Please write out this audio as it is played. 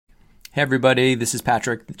Hey everybody, this is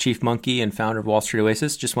Patrick, the Chief Monkey and founder of Wall Street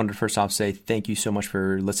Oasis. Just wanted to first off say thank you so much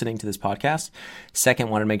for listening to this podcast. Second,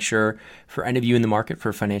 want to make sure for any of you in the market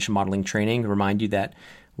for financial modeling training, remind you that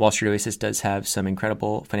Wall Street Oasis does have some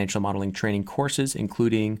incredible financial modeling training courses,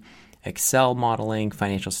 including Excel modeling,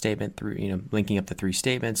 financial statement through, linking up the three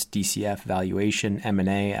statements, DCF, valuation,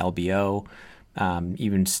 M&A, LBO,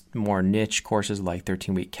 even more niche courses like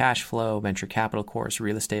 13-week cash flow, venture capital course,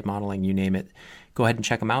 real estate modeling, you name it. Go ahead and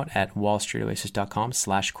check them out at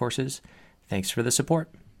wallstreetoasis.com/courses. Thanks for the support.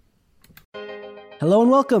 Hello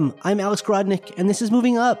and welcome. I'm Alex Grodnick, and this is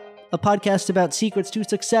Moving Up, a podcast about secrets to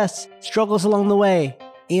success, struggles along the way,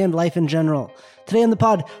 and life in general. Today on the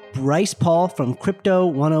pod, Bryce Paul from Crypto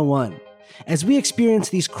 101. As we experience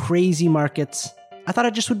these crazy markets, I thought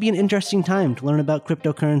it just would be an interesting time to learn about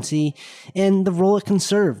cryptocurrency and the role it can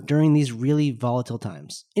serve during these really volatile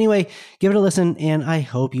times. Anyway, give it a listen, and I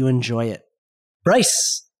hope you enjoy it.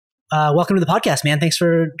 Bryce, welcome to the podcast, man. Thanks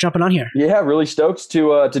for jumping on here. Yeah, really stoked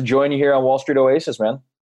to join you here on Wall Street Oasis, man.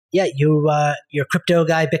 Yeah, you're a crypto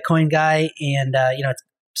guy, Bitcoin guy, and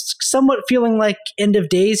it's somewhat feeling like end of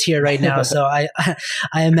days here right now. So I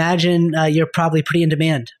imagine you're probably pretty in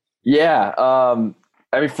demand. Yeah, from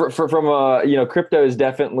crypto is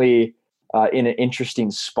definitely in an interesting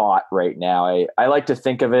spot right now. I like to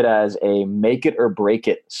think of it as a make it or break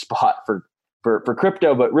it spot for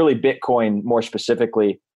crypto, but really Bitcoin more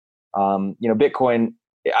specifically. Bitcoin,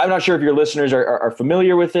 I'm not sure if your listeners are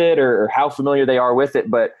familiar with it or how familiar they are with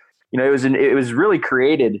it, but it was really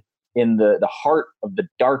created in the heart of the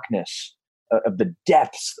darkness of the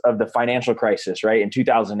depths of the financial crisis, right, in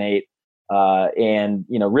 2008.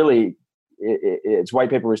 Really its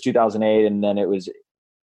white paper was 2008, and then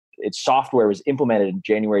its software was implemented in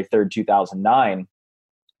January 3rd, 2009.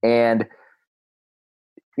 And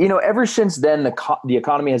ever since then, the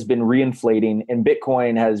economy has been reinflating, and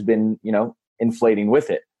Bitcoin has been, inflating with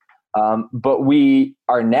it. But we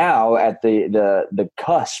are now at the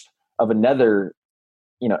cusp of another,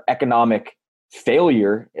 economic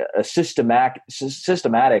failure, a systematic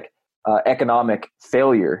economic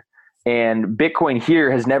failure. And Bitcoin here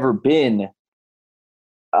has never been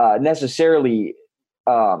necessarily,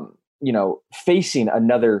 facing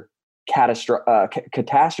another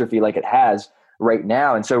catastrophe like it has right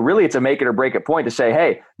now. And so really it's a make it or break it point to say,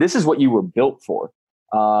 hey, this is what you were built for.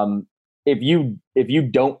 If you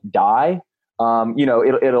don't die,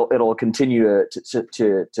 it'll continue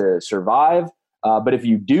to survive. But if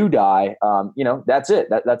you do die, that's it.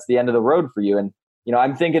 That's the end of the road for you. And,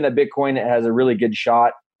 I'm thinking that Bitcoin has a really good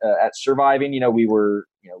shot at surviving. We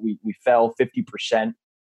fell 50%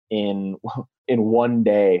 in one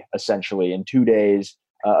day, essentially in 2 days,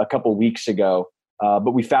 a couple weeks ago.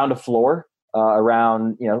 But we found a floor.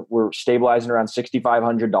 Around, we're stabilizing around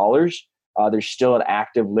 $6,500. There's still an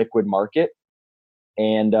active liquid market.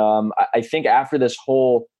 And I think after this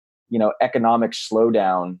whole, economic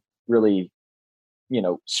slowdown really,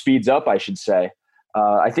 speeds up, I should say,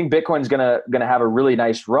 I think Bitcoin's gonna have a really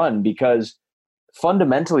nice run because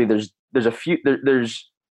fundamentally there's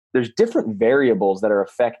different variables that are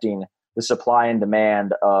affecting the supply and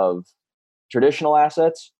demand of traditional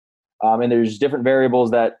assets. And there's different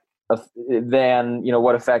variables that than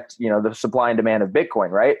what affect the supply and demand of Bitcoin,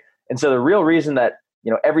 right? And so the real reason that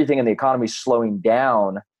everything in the economy is slowing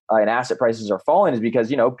down and asset prices are falling is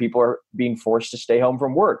because people are being forced to stay home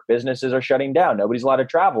from work, businesses are shutting down, nobody's allowed to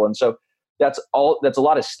travel, and so that's a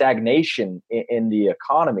lot of stagnation in the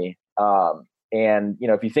economy. And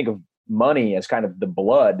if you think of money as kind of the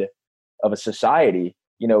blood of a society,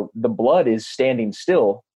 the blood is standing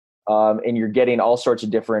still, and you're getting all sorts of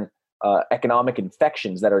different economic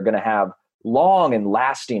infections that are going to have long and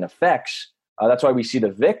lasting effects. That's why we see the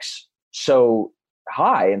VIX so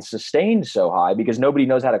high and sustained so high, because nobody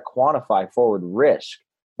knows how to quantify forward risk.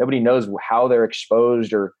 Nobody knows how they're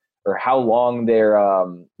exposed or how long they're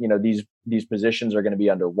these positions are going to be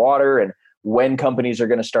underwater and when companies are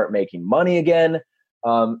going to start making money again.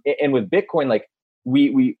 And with Bitcoin, like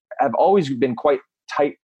we have always been quite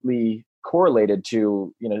tightly correlated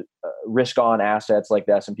to risk on assets like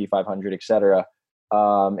the S&P 500, et cetera,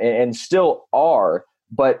 and still are.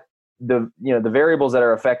 But the variables that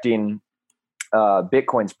are affecting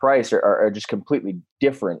Bitcoin's price are just completely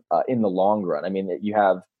different in the long run. I mean, you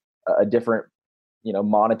have a different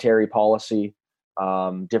monetary policy,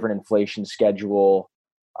 different inflation schedule,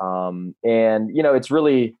 and it's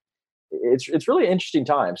really interesting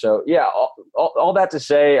time. So yeah, all that to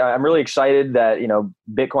say, I'm really excited that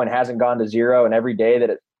Bitcoin hasn't gone to zero, and every day that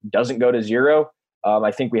it doesn't go to zero,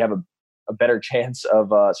 I think we have a better chance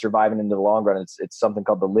of surviving into the long run. It's something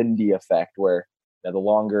called the Lindy effect, where the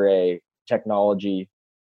longer a technology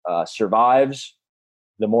survives,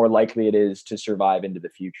 the more likely it is to survive into the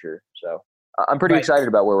future. So I'm pretty excited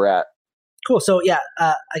about where we're at. Cool. So yeah,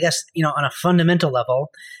 I guess, on a fundamental level,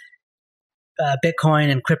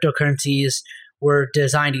 Bitcoin and cryptocurrencies were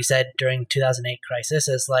designed, you said, during 2008 crisis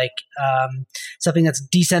as something that's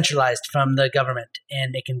decentralized from the government,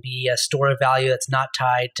 and it can be a store of value that's not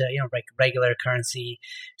tied to regular currency.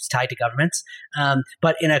 It's tied to governments.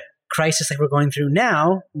 But in a crisis like we're going through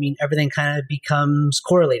now, everything kind of becomes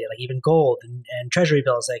correlated, like even gold and treasury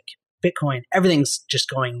bills, like Bitcoin, everything's just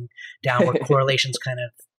going down where correlations kind of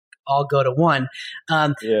all go to one.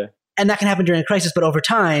 And that can happen during a crisis, but over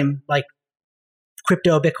time, like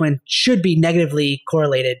crypto, Bitcoin should be negatively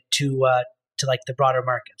correlated to like the broader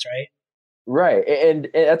markets, right? Right. And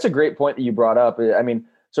that's a great point that you brought up.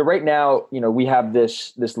 So right now, we have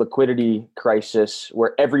this liquidity crisis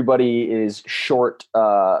where everybody is short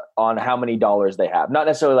on how many dollars they have. Not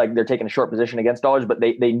necessarily like they're taking a short position against dollars, but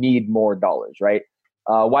they need more dollars, right?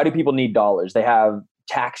 Why do people need dollars? They have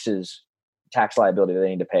tax liability that they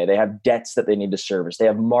need to pay. They have debts that they need to service. They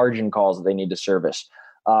have margin calls that they need to service.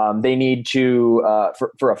 They need to,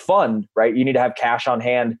 for a fund, right? You need to have cash on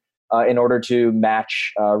hand in order to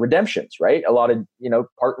match redemptions, right? A lot of,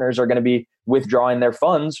 partners are going to be withdrawing their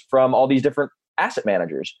funds from all these different asset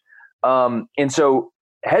managers. And so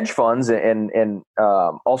hedge funds and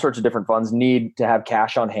all sorts of different funds need to have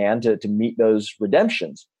cash on hand to meet those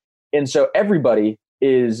redemptions. And so everybody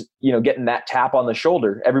is, getting that tap on the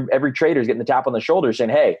shoulder. Every trader is getting the tap on the shoulder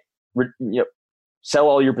saying, hey, sell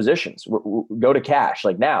all your positions, go to cash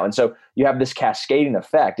like now. And so you have this cascading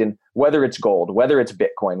effect. And whether it's gold, whether it's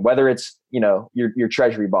Bitcoin, whether it's, your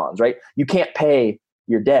treasury bonds, right? You can't pay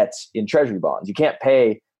your debts in treasury bonds. You can't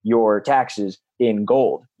pay your taxes in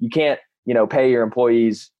gold. You can't, pay your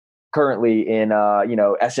employees currently in,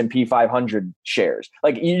 S&P 500 shares.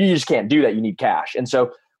 Like you just can't do that. You need cash. And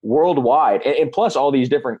so worldwide, and plus all these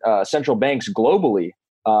different central banks globally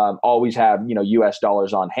always have, US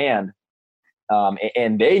dollars on hand.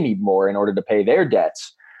 And they need more in order to pay their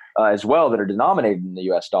debts as well that are denominated in the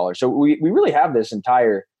US dollar. So we really have this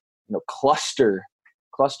entire, cluster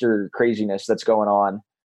craziness that's going on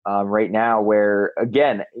right now where,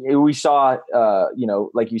 again, we saw,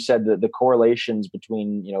 like you said, the correlations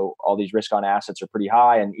between, all these risk on assets are pretty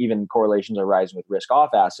high, and even correlations are rising with risk off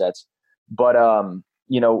assets. But,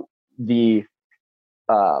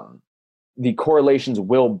 the correlations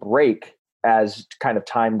will break as kind of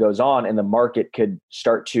time goes on, and the market could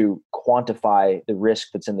start to quantify the risk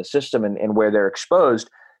that's in the system and where they're exposed.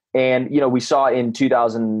 And, we saw in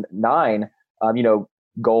 2009,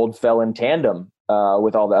 gold fell in tandem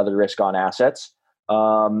with all the other risk on assets,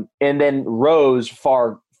 and then rose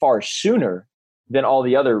far, far sooner than all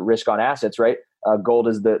the other risk on assets, right? Gold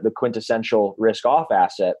is the quintessential risk off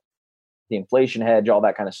asset, the inflation hedge, all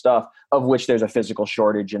that kind of stuff, of which there's a physical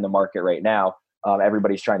shortage in the market right now.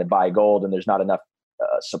 Everybody's trying to buy gold, and there's not enough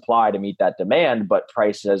supply to meet that demand, but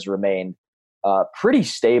price has remained pretty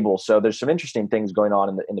stable. So there's some interesting things going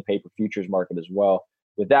on in the paper futures market as well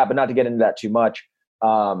with that, but not to get into that too much.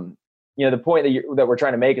 The point that we're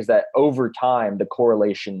trying to make is that over time, the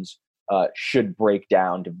correlations should break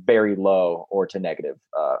down to very low or to negative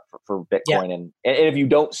for Bitcoin. Yeah. And if you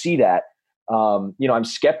don't see that, I'm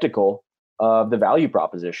skeptical of the value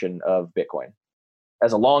proposition of Bitcoin.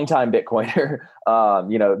 As a longtime Bitcoiner,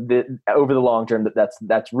 over the long term,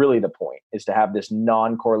 that's really the point, is to have this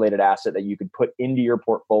non-correlated asset that you could put into your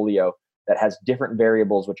portfolio that has different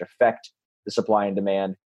variables which affect the supply and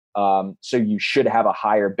demand. So you should have a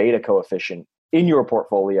higher beta coefficient in your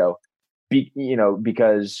portfolio,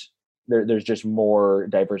 because there's just more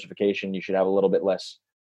diversification. You should have a little bit less,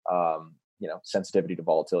 sensitivity to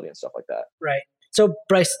volatility and stuff like that. Right. So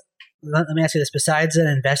Bryce, let me ask you this: besides an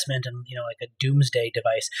investment and like a doomsday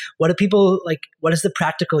device, what is the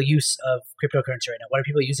practical use of cryptocurrency right now? What are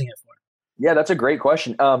people using it for? Yeah, that's a great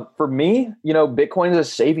question. For me, Bitcoin is a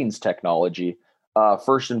savings technology.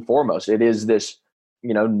 First and foremost, it is this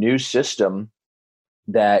new system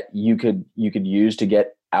that you could use to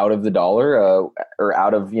get out of the dollar or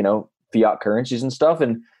out of fiat currencies and stuff.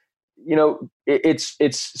 And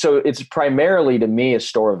it's primarily, to me, a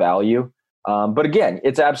store of value. But again,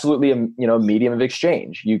 it's absolutely a medium of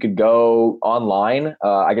exchange. You could go online.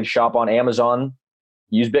 I could shop on Amazon,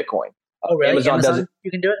 use Bitcoin. Oh, really? Amazon doesn't.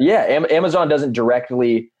 You can do it? Yeah, Amazon doesn't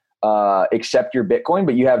directly accept your Bitcoin,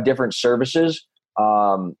 but you have different services.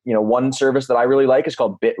 One service that I really like is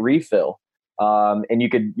called BitRefill. And you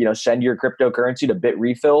could send your cryptocurrency to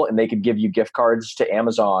BitRefill, and they could give you gift cards to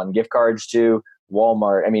Amazon, gift cards to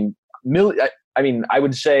Walmart. I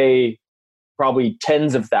would say probably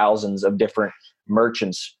tens of thousands of different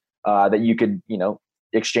merchants that you could,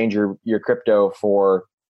 exchange your crypto for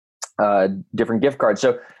different gift cards.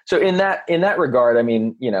 So in that regard, I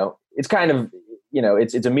mean, it's kind of,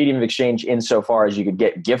 it's a medium of exchange insofar as you could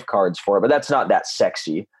get gift cards for it, but that's not that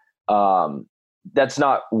sexy. That's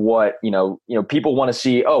not what, people want to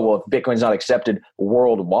see. Oh, well, if Bitcoin's not accepted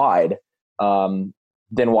worldwide,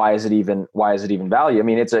 then why is it even value? I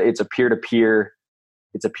mean, it's a peer-to-peer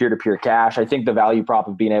cash. I think the value prop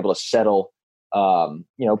of being able to settle,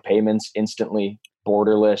 payments instantly,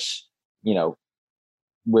 borderless,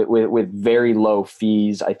 with very low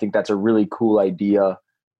fees. I think that's a really cool idea.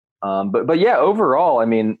 But yeah, overall, I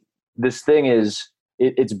mean, this thing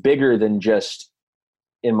it's bigger than just,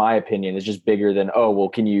 in my opinion, it's just bigger than, oh, well,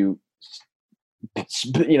 can you,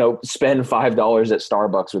 spend $5 at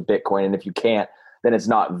Starbucks with Bitcoin? And if you can't, then it's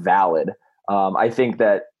not valid. I think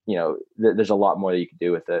that, there's a lot more that you can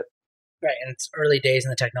do with it. Right. And it's early days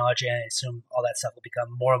in the technology. And I assume all that stuff will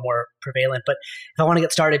become more and more prevalent. But if I want to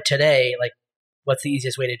get started today, like, what's the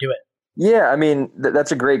easiest way to do it? Yeah, I mean,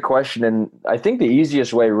 that's a great question. And I think the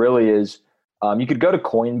easiest way really is you could go to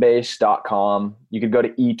Coinbase.com. You could go to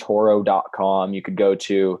eToro.com. You could go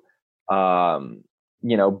to, Binance.us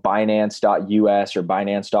or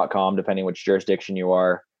Binance.com, depending which jurisdiction you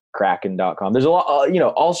are, Kraken.com. There's a lot,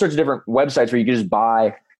 all sorts of different websites where you can just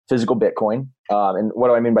buy physical Bitcoin. And what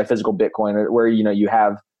do I mean by physical Bitcoin? Where, you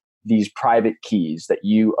have these private keys that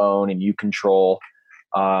you own and you control.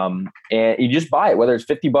 And you just buy it, whether it's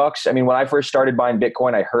 $50. I mean, when I first started buying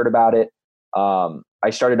Bitcoin, I heard about it. I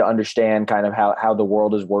started to understand kind of how the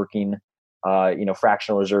world is working,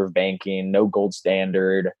 fractional reserve banking, no gold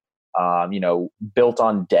standard, built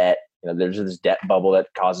on debt. There's this debt bubble that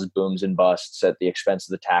causes booms and busts at the expense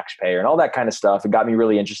of the taxpayer and all that kind of stuff. It got me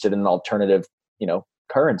really interested in an alternative,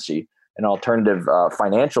 currency, an alternative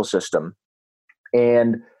financial system.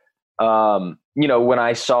 And when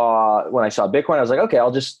I saw Bitcoin, I was like, okay,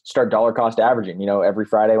 I'll just start dollar cost averaging. Every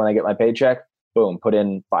Friday when I get my paycheck, boom, put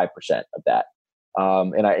in 5% of that.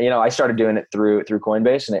 And I started doing it through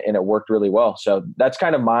Coinbase, and it worked really well. So that's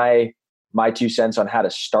kind of my 2 cents on how to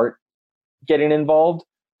start getting involved.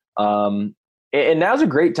 And now's a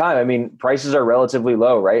great time. I mean, prices are relatively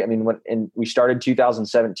low, right? I mean, we started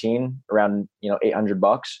 2017 around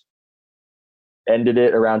 $800, ended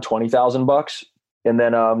it around $20,000. And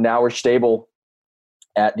then now we're stable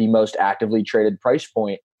at the most actively traded price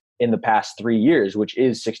point in the past 3 years, which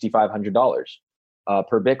is $6,500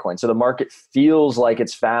 per Bitcoin. So the market feels like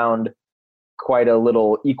it's found quite a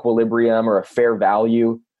little equilibrium or a fair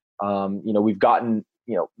value. We've gotten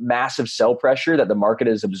massive sell pressure that the market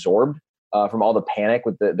has absorbed from all the panic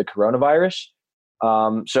with the coronavirus.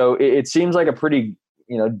 So it seems like a pretty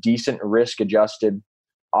decent risk adjusted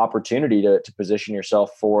opportunity to position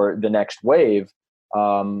yourself for the next wave.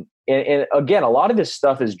 And again, a lot of this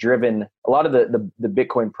stuff is driven, a lot of the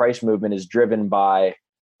Bitcoin price movement is driven by,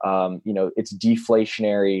 it's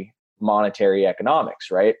deflationary monetary economics,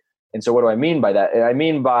 right? And so what do I mean by that? I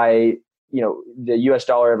mean by, the US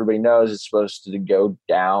dollar, everybody knows, is supposed to go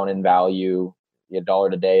down in value. $1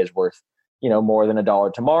 today is worth, more than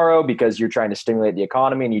 $1 tomorrow, because you're trying to stimulate the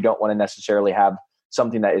economy and you don't want to necessarily have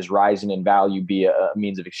something that is rising in value be a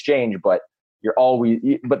means of exchange, but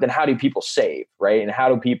but then how do people save, right? And how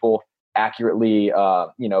do people accurately,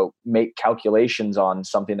 make calculations on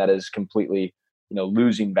something that is completely,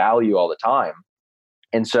 losing value all the time?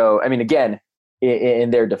 And so, I mean, again,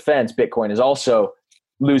 in their defense, Bitcoin is also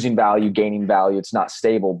losing value, gaining value. It's not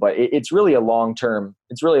stable, but it's really a long-term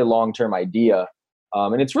idea.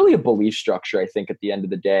 And it's really a belief structure, I think, at the end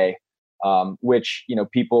of the day, which,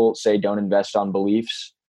 people say don't invest on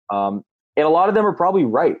beliefs. And a lot of them are probably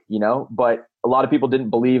right, but a lot of people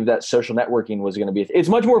didn't believe that social networking was going to be, it's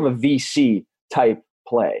much more of a VC type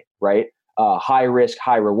play, right? High risk,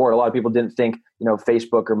 high reward. A lot of people didn't think,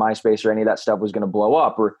 Facebook or MySpace or any of that stuff was going to blow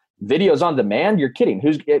up, or videos on demand. You're kidding.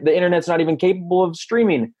 The internet's not even capable of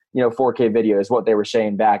streaming, 4K video is what they were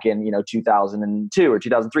saying back in, 2002 or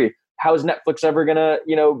 2003. How is Netflix ever going to,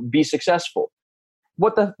 be successful?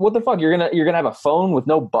 What the fuck? You're going to have a phone with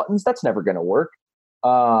no buttons? That's never going to work.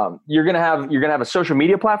 You're gonna have a social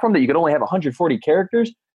media platform that you could only have 140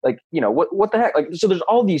 characters. Like, what the heck? Like, so there's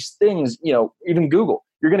all these things, even Google,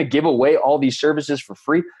 you're gonna give away all these services for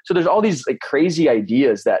free. So there's all these like crazy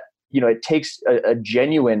ideas that, it takes a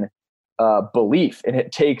genuine belief, and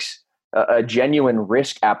it takes a genuine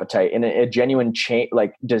risk appetite and a genuine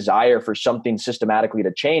desire for something systematically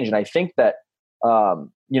to change. And I think that,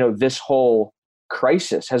 this whole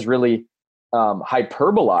crisis has really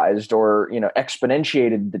hyperbolized or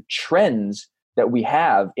exponentiated the trends that we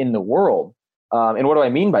have in the world. And what do I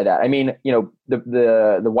mean by that? I mean,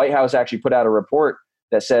 the White House actually put out a report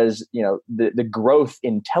that says, the growth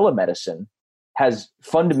in telemedicine has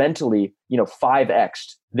fundamentally,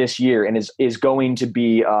 5x'd this year and is going to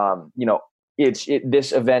be,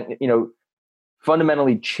 this event,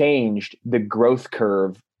 fundamentally changed the growth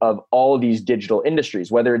curve of all of these digital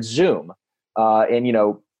industries, whether it's Zoom, and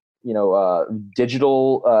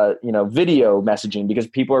digital, video messaging, because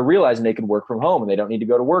people are realizing they can work from home and they don't need to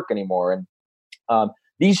go to work anymore. And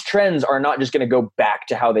these trends are not just going to go back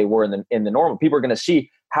to how they were in the normal. People are going to see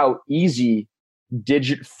how easy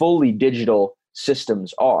fully digital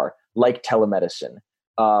systems are, like telemedicine,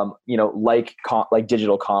 like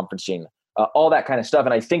digital conferencing, all that kind of stuff.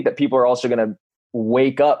 And I think that people are also going to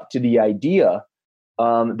wake up to the idea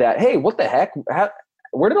that, hey, what the heck?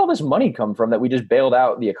 Where did all this money come from that we just bailed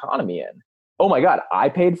out the economy in? Oh my God, I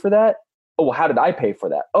paid for that? Oh, well, how did I pay for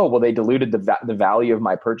that? Oh, well, they diluted the value of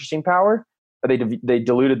my purchasing power. Or they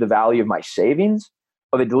diluted the value of my savings.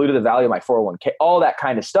 Or they diluted the value of my 401k, all that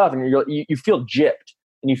kind of stuff. And you feel gypped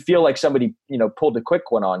and you feel like somebody, pulled a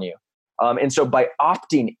quick one on you. And so by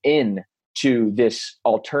opting in to this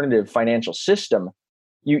alternative financial system,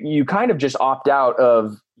 you kind of just opt out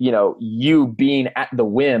of, you being at the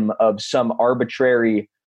whim of some arbitrary,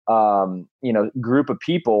 group of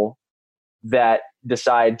people that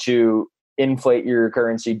decide to inflate your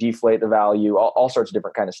currency, deflate the value, all sorts of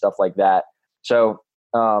different kind of stuff like that. So,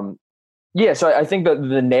 so I think that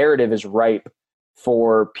the narrative is ripe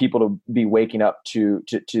for people to be waking up to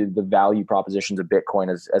the value propositions of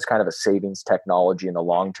Bitcoin as kind of a savings technology in the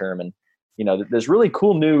long term. And, this really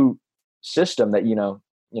cool new system that,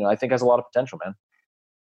 I think has a lot of potential, man.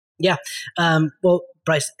 Yeah. Well,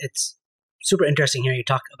 Bryce, it's super interesting hearing you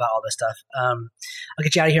talk about all this stuff. I'll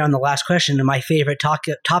get you out of here on the last question to my favorite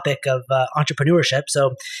topic of entrepreneurship.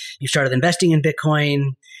 So you started investing in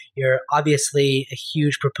Bitcoin. You're obviously a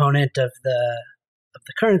huge proponent of the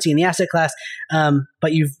currency and the asset class,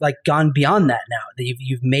 but you've gone beyond that now. That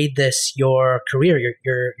you've made this your career,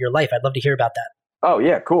 your life. I'd love to hear about that. Oh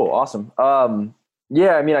yeah, cool, awesome.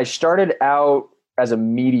 I started out as a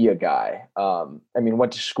media guy.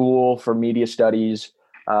 Went to school for media studies.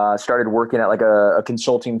 Started working at a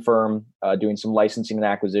consulting firm, doing some licensing and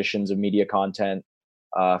acquisitions of media content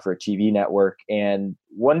for a TV network. And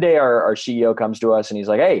one day our CEO comes to us and he's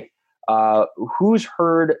like, "Hey, who's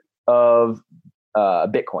heard of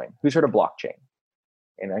Bitcoin? Who's heard of blockchain?"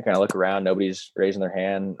 And I kind of look around, nobody's raising their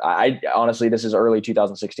hand. I honestly, this is early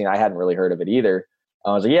 2016. I hadn't really heard of it either.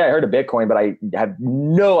 I was like, "Yeah, I heard of Bitcoin, but I have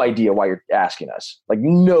no idea why you're asking us.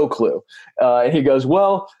 No clue." And he goes,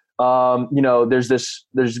 "Well, there's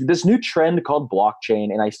this new trend called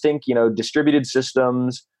blockchain, and I think distributed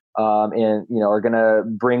systems are going to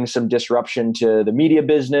bring some disruption to the media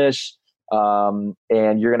business, and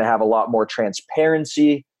you're going to have a lot more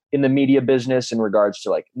transparency in the media business in regards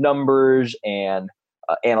to numbers and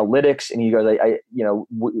analytics." And he goes,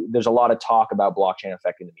 "There's a lot of talk about blockchain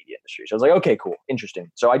affecting the media industry." So I was like, "Okay, cool,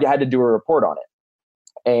 interesting." So I had to do a report on it,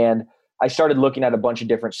 and I started looking at a bunch of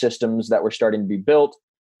different systems that were starting to be built.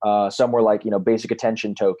 Some were basic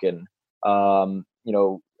attention token, Ethereum,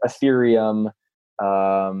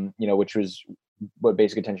 which was what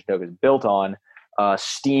basic attention token is built on.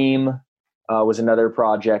 Steam was another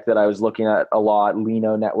project that I was looking at a lot.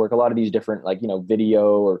 Lino Network, a lot of these different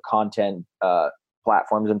video or content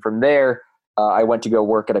platforms. And from there, I went to go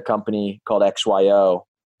work at a company called XYO,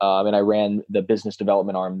 and I ran the business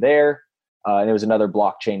development arm there. And it was another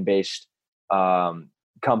blockchain based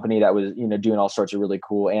company that was doing all sorts of really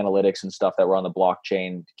cool analytics and stuff that were on the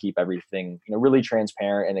blockchain to keep everything really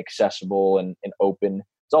transparent and accessible and open.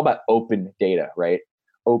 It's all about open data, right?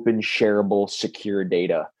 Open, shareable, secure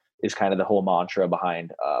data is kind of the whole mantra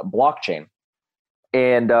behind blockchain.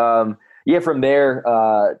 And from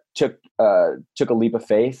there took a leap of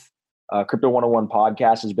faith. Crypto 101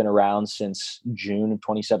 podcast has been around since June of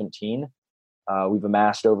 2017. We've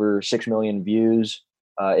amassed over 6 million views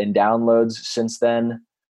in downloads since then.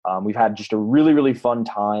 We've had just a really, really fun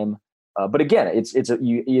time. But again,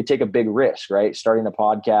 you take a big risk, right? Starting a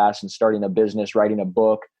podcast and starting a business, writing a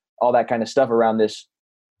book, all that kind of stuff around this,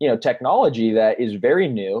 technology that is very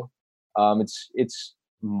new. It's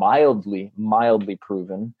mildly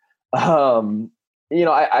proven.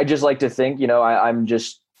 I just like to think, I'm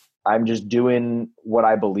just doing what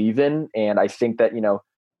I believe in, and I think that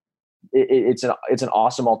it's an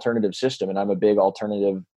awesome alternative system, and I'm a big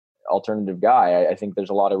alternative guy. I think there's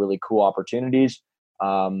a lot of really cool opportunities.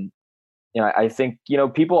 I think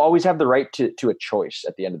people always have the right to a choice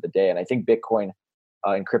at the end of the day, and I think Bitcoin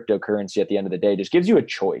and cryptocurrency at the end of the day just gives you a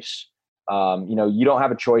choice. You don't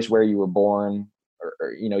have a choice where you were born,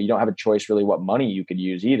 or you don't have a choice really what money you could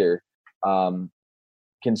use either.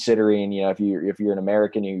 considering, if you're an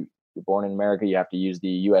American, you're born in America, you have to use the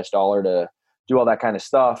US dollar to do all that kind of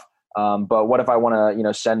stuff. But what if I want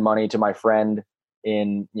to, send money to my friend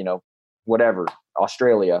in, whatever,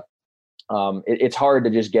 Australia? It's hard to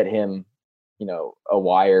just get him, a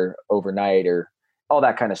wire overnight or all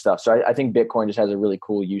that kind of stuff. So I think Bitcoin just has a really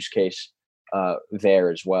cool use case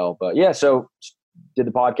there as well. But yeah, so did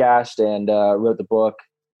the podcast and wrote the book,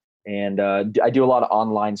 and I do a lot of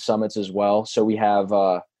online summits as well. So we have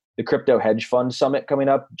the Crypto Hedge Fund Summit coming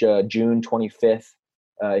up June 25th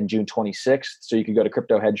and June 26th. So you can go to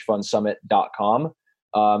cryptohedgefundsummit.com.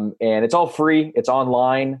 And it's all free. It's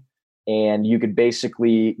online. And you could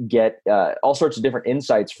basically get all sorts of different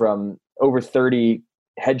insights from over 30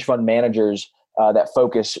 hedge fund managers that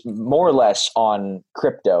focus more or less on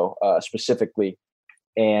crypto specifically.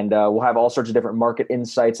 And we'll have all sorts of different market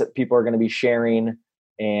insights that people are going to be sharing,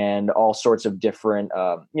 and all sorts of different,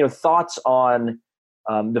 thoughts on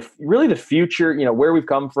the future, where we've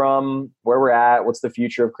come from, where we're at, what's the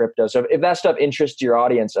future of crypto. So if that stuff interests your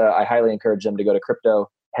audience, I highly encourage them to go to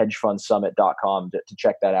cryptohedgefundsummit.com to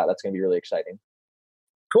check that out. That's going to be really exciting.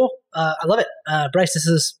 Cool. I love it. Bryce, this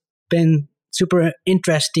has been super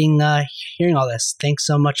interesting hearing all this. Thanks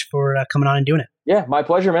so much for coming on and doing it. Yeah, my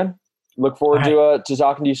pleasure, man. Look forward to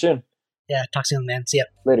talking to you soon. Yeah, talk soon, man. See ya.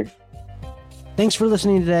 Later. Thanks for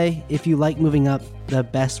listening today. If you like Moving Up, the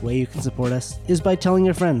best way you can support us is by telling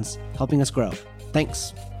your friends, helping us grow.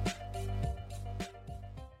 Thanks.